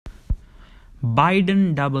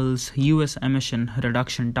Biden doubles US emission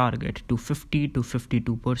reduction target to 50 to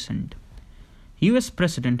 52%. US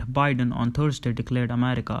President Biden on Thursday declared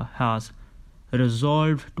America has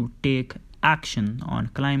resolved to take action on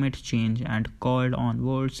climate change and called on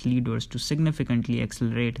world's leaders to significantly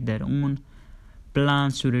accelerate their own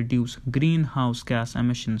plans to reduce greenhouse gas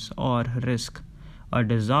emissions or risk a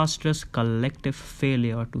disastrous collective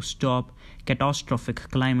failure to stop catastrophic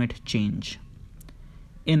climate change.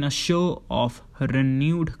 In a show of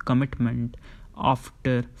renewed commitment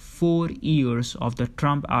after 4 years of the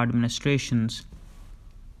Trump administration's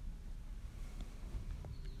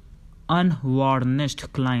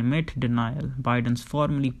unvarnished climate denial, Biden's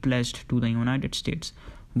formally pledged to the United States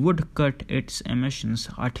would cut its emissions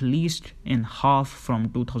at least in half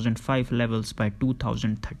from 2005 levels by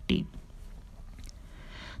 2030.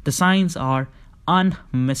 The signs are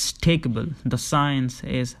unmistakable, the science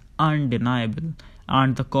is undeniable,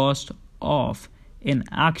 and the cost of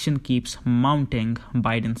inaction keeps mounting,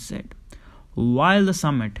 Biden said. While the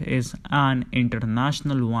summit is an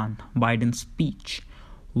international one, Biden's speech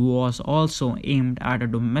was also aimed at a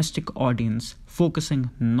domestic audience, focusing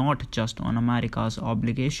not just on America's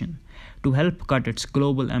obligation to help cut its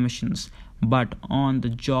global emissions, but on the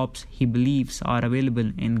jobs he believes are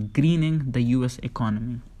available in greening the US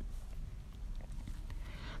economy.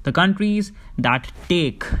 The countries that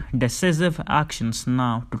take decisive actions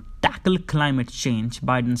now to tackle climate change,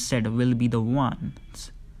 Biden said, will be the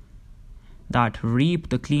ones that reap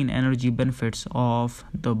the clean energy benefits of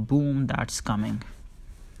the boom that's coming.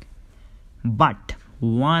 But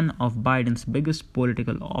one of Biden's biggest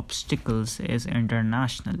political obstacles is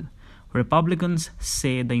international. Republicans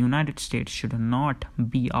say the United States should not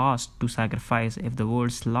be asked to sacrifice if the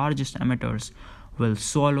world's largest emitters will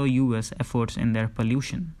swallow US efforts in their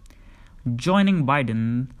pollution. Joining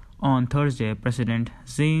Biden on Thursday, President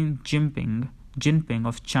Xi Jinping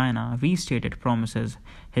of China restated promises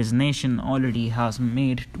his nation already has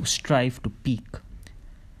made to strive to peak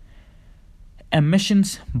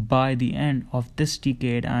emissions by the end of this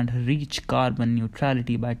decade and reach carbon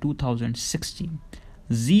neutrality by 2060.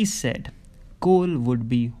 Xi said coal would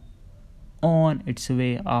be on its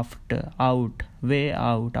way out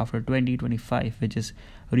after 2025, which is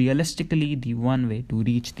realistically the one way to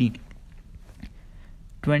reach the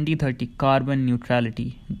 2030 carbon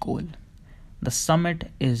neutrality goal. The summit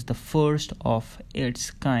is the first of its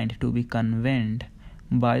kind to be convened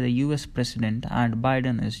by the US President, and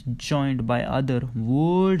Biden is joined by other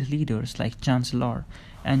world leaders like Chancellor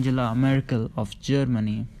Angela Merkel of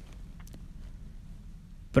Germany,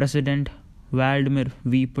 President Vladimir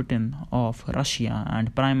V. Putin of Russia,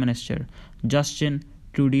 and Prime Minister Justin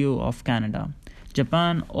Trudeau of Canada.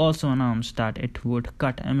 Japan also announced that it would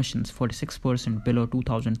cut emissions 46% below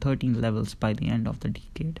 2013 levels by the end of the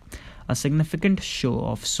decade, a significant show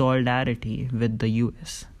of solidarity with the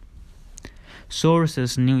US.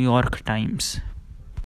 Sources: New York Times.